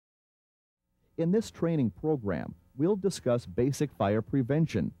In this training program, we'll discuss basic fire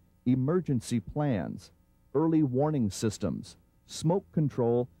prevention, emergency plans, early warning systems, smoke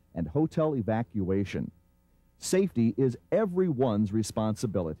control, and hotel evacuation. Safety is everyone's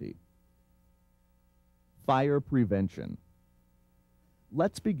responsibility. Fire prevention.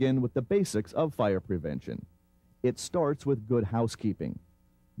 Let's begin with the basics of fire prevention. It starts with good housekeeping.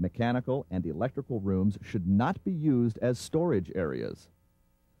 Mechanical and electrical rooms should not be used as storage areas.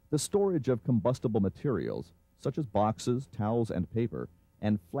 The storage of combustible materials, such as boxes, towels, and paper,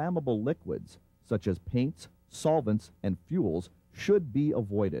 and flammable liquids, such as paints, solvents, and fuels, should be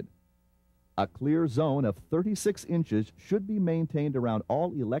avoided. A clear zone of 36 inches should be maintained around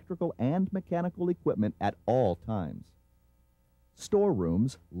all electrical and mechanical equipment at all times.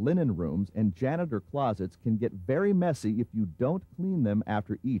 Storerooms, linen rooms, and janitor closets can get very messy if you don't clean them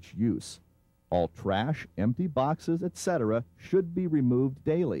after each use. All trash, empty boxes, etc. should be removed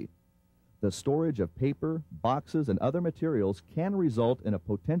daily. The storage of paper, boxes, and other materials can result in a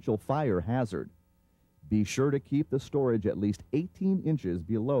potential fire hazard. Be sure to keep the storage at least 18 inches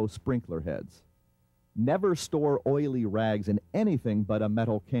below sprinkler heads. Never store oily rags in anything but a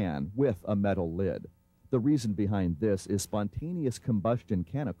metal can with a metal lid. The reason behind this is spontaneous combustion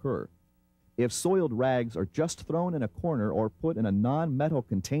can occur. If soiled rags are just thrown in a corner or put in a non-metal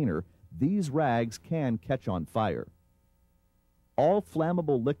container, these rags can catch on fire. All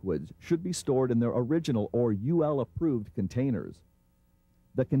flammable liquids should be stored in their original or UL-approved containers.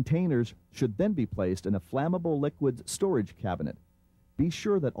 The containers should then be placed in a flammable liquids storage cabinet. Be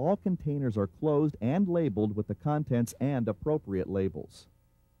sure that all containers are closed and labeled with the contents and appropriate labels.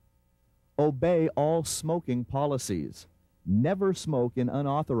 Obey all smoking policies. Never smoke in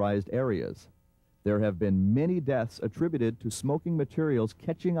unauthorized areas. There have been many deaths attributed to smoking materials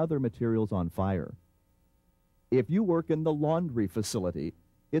catching other materials on fire. If you work in the laundry facility,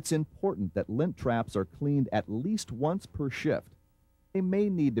 it's important that lint traps are cleaned at least once per shift. They may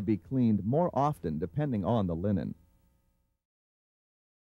need to be cleaned more often depending on the linen.